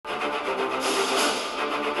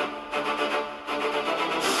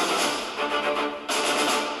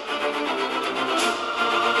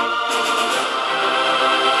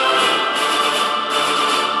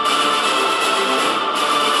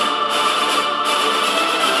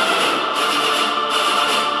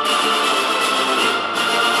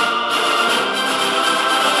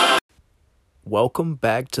Welcome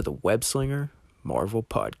back to the Webslinger Marvel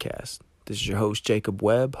Podcast. This is your host, Jacob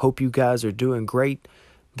Webb. Hope you guys are doing great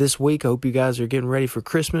this week. I hope you guys are getting ready for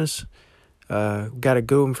Christmas. Got a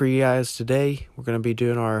good one for you guys today. We're going to be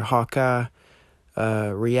doing our Hawkeye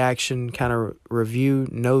reaction kind of review.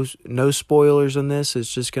 No spoilers on this.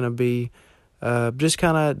 It's just going to be just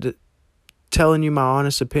kind of telling you my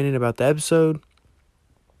honest opinion about the episode.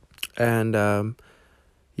 And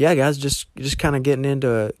yeah, guys, just kind of getting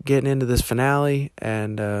into this finale,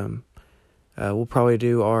 and we'll probably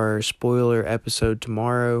do our spoiler episode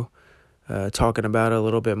tomorrow, talking about it a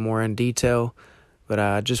little bit more in detail. But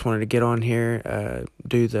I just wanted to get on here,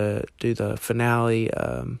 do the finale,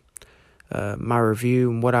 my review,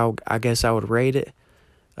 and what I guess I would rate it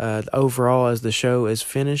overall as the show is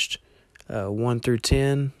finished, 1 through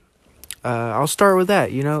 10. I'll start with that.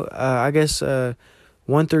 I guess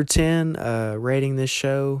 1 through 10, rating this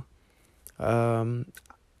show, I'll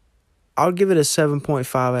give it a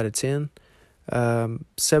 7.5 out of 10.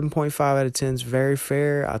 7.5 out of 10 is very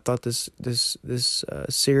fair. I thought this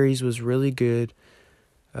series was really good.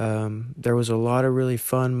 There was a lot of really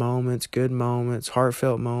fun moments, good moments,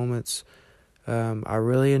 heartfelt moments. I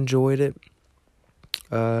really enjoyed it.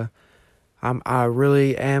 I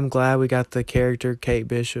really am glad we got the character Kate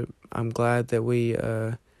Bishop. I'm glad that we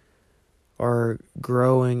are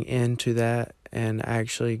growing into that and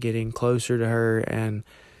actually getting closer to her and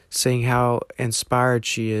seeing how inspired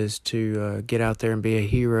she is to get out there and be a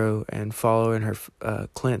hero and follow in her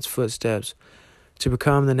Clint's footsteps to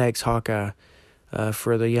become the next Hawkeye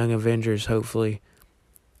for the Young Avengers, hopefully.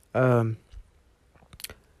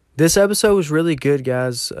 This episode was really good,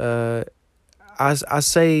 guys. I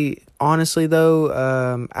say honestly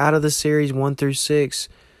though, out of the series 1 through 6,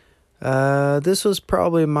 this was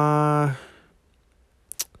probably my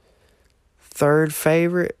third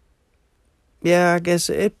favorite. Yeah, I guess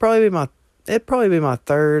it'd probably be my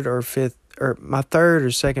third or fifth, or my third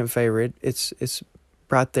or second favorite. It's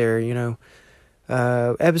right there,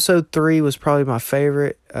 Episode 3 was probably my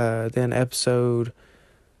favorite. Then episode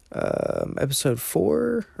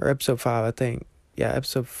 4 or episode 5, I think. Yeah,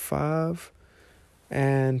 episode 5.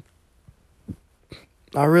 And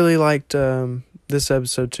I really liked this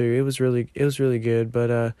episode too. It was really good.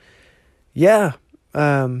 But yeah,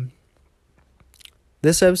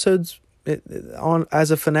 this episode's on as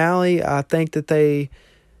a finale. I think that they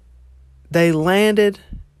landed,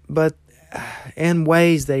 but in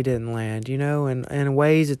ways they didn't land. And in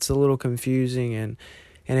ways it's a little confusing. And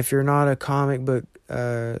if you're not a comic book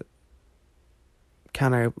kind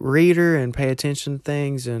of reader and pay attention to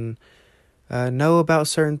things and know about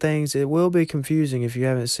certain things, it will be confusing if you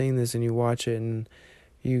haven't seen this and you watch it and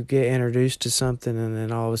you get introduced to something and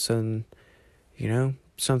then all of a sudden,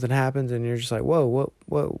 something happens and you're just like, whoa,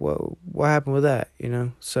 what happened with that?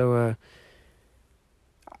 So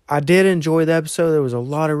I did enjoy the episode. There was a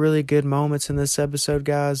lot of really good moments in this episode,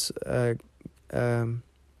 guys. A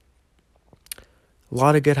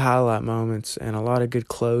lot of good highlight moments and a lot of good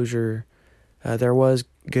closure. There was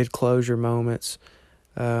good closure moments.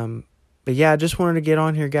 But yeah, I just wanted to get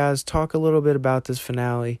on here, guys, talk a little bit about this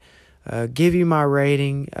finale, give you my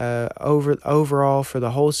rating overall for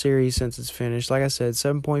the whole series since it's finished. Like I said,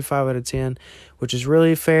 7.5 out of 10, which is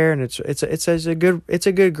really fair, and it's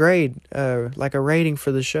a good grade, like a rating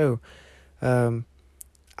for the show. I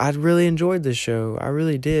really enjoyed this show, I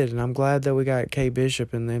really did, and I'm glad that we got Kate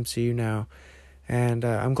Bishop in the MCU now, and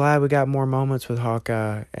I'm glad we got more moments with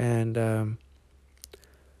Hawkeye, and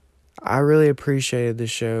I really appreciated the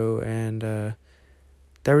show, and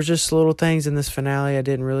there was just little things in this finale I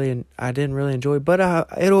didn't really enjoy, but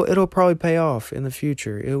it'll probably pay off in the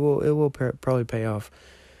future. It will probably pay off.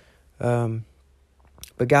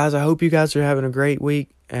 But guys, I hope you guys are having a great week,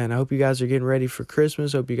 and I hope you guys are getting ready for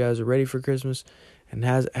Christmas. Hope you guys are ready for Christmas, and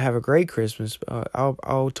have a great Christmas.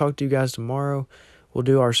 I'll talk to you guys tomorrow. We'll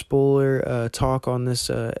do our spoiler talk on this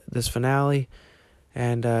finale,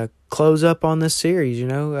 and close up on this series.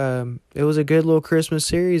 It was a good little Christmas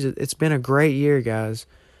series. It's been a great year, guys.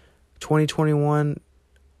 2021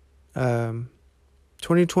 has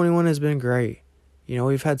been great.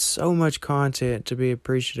 We've had so much content to be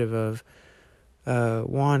appreciative of.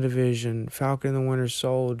 WandaVision, Falcon and the Winter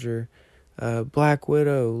Soldier, Black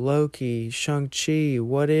Widow, Loki, Shang-Chi,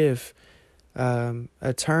 What If,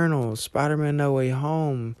 Eternals, Spider-Man No Way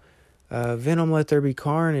Home, Venom Let There Be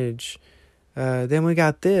Carnage. Then we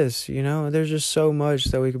got this, there's just so much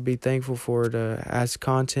that we could be thankful for as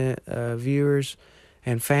content viewers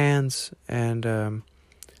and fans, and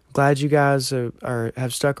glad you guys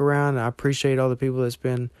have stuck around. I appreciate all the people that's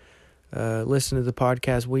been listening to the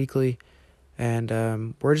podcast weekly, and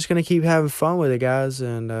we're just going to keep having fun with it, guys,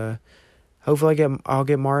 and hopefully I'll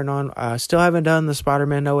get Martin on. I still haven't done the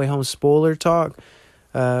Spider-Man No Way Home spoiler talk.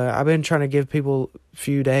 I've been trying to give people a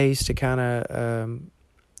few days to kind of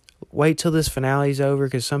wait till this finale's over,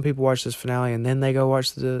 because some people watch this finale and then they go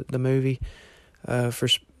watch the movie.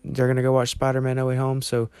 They're gonna go watch Spider-Man No Way Home.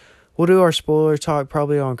 So we'll do our spoiler talk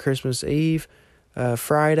probably on Christmas Eve,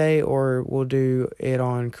 Friday, or we'll do it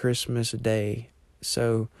on Christmas Day.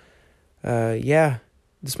 So, yeah,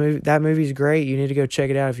 that movie's great. You need to go check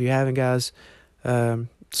it out if you haven't, guys.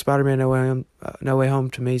 Spider-Man No Way Home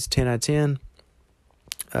to me is 10 out of 10.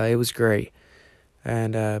 It was great.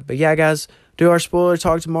 And but yeah, guys, do our spoiler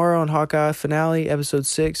talk tomorrow on Hawkeye finale, episode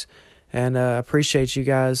 6. And appreciate you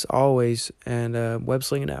guys always. And web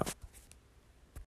slinging out.